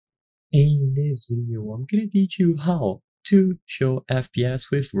In this video, I'm going to teach you how to show FPS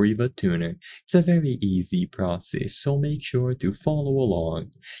with Rivatuner. It's a very easy process, so make sure to follow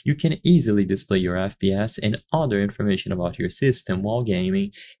along. You can easily display your FPS and other information about your system while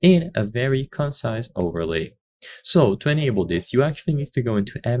gaming in a very concise overlay. So to enable this, you actually need to go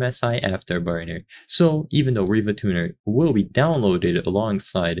into MSI Afterburner. So even though Rivatuner will be downloaded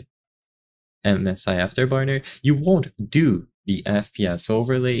alongside MSI Afterburner, you won't do the FPS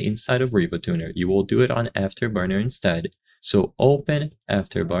overlay inside of Rivatuner. You will do it on Afterburner instead. So open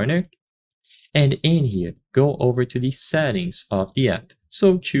Afterburner, and in here, go over to the settings of the app.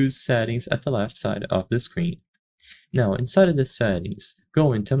 So choose settings at the left side of the screen. Now, inside of the settings,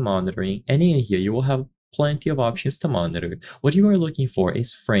 go into monitoring, and in here you will have plenty of options to monitor. What you are looking for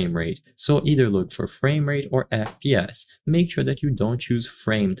is frame rate, so either look for frame rate or FPS. Make sure that you don't choose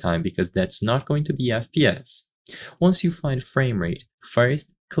frame time because that's not going to be FPS. Once you find frame rate,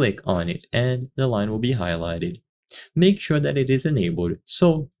 first click on it and the line will be highlighted. Make sure that it is enabled,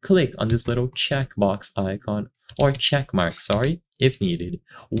 so click on this little checkbox icon, or check mark, sorry, if needed.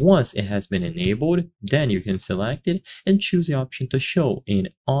 Once it has been enabled, then you can select it and choose the option to show in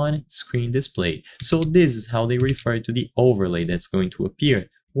on-screen display. So this is how they refer to the overlay that's going to appear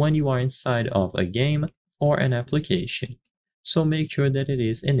when you are inside of a game or an application. So make sure that it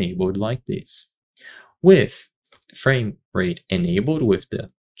is enabled like this. With frame rate enabled with the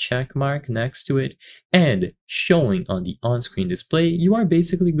check mark next to it and showing on the on-screen display, you are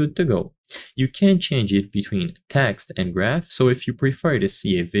basically good to go. You can change it between text and graph, so if you prefer to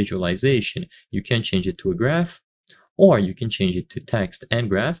see a visualization, you can change it to a graph, or you can change it to text and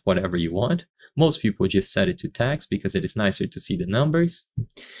graph, whatever you want. Most people just set it to text because it is nicer to see the numbers.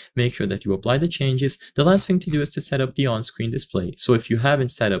 Make sure that you apply the changes. The last thing to do is to set up the on-screen display. So if you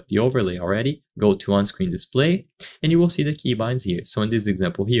haven't set up the overlay already, go to on-screen display and you will see the keybinds here. So in this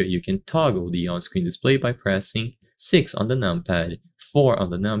example here, you can toggle the on-screen display by pressing 6 on the numpad, 4 on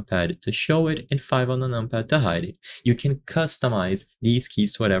the numpad to show it, and 5 on the numpad to hide it. You can customize these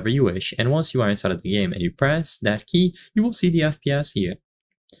keys to whatever you wish, and once you are inside of the game and you press that key, you will see the FPS here.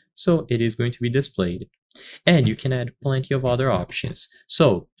 So it is going to be displayed. And you can add plenty of other options.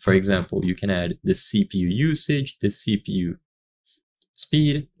 So, for example, you can add the CPU usage, the CPU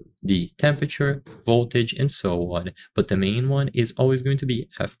speed, the temperature, voltage, and so on. But the main one is always going to be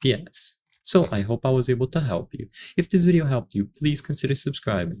FPS. So I hope I was able to help you. If this video helped you, please consider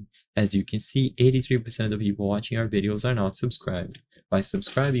subscribing. As you can see, 83% of the people watching our videos are not subscribed. By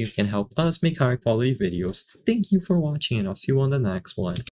subscribing, you can help us make higher quality videos. Thank you for watching, and I'll see you on the next one.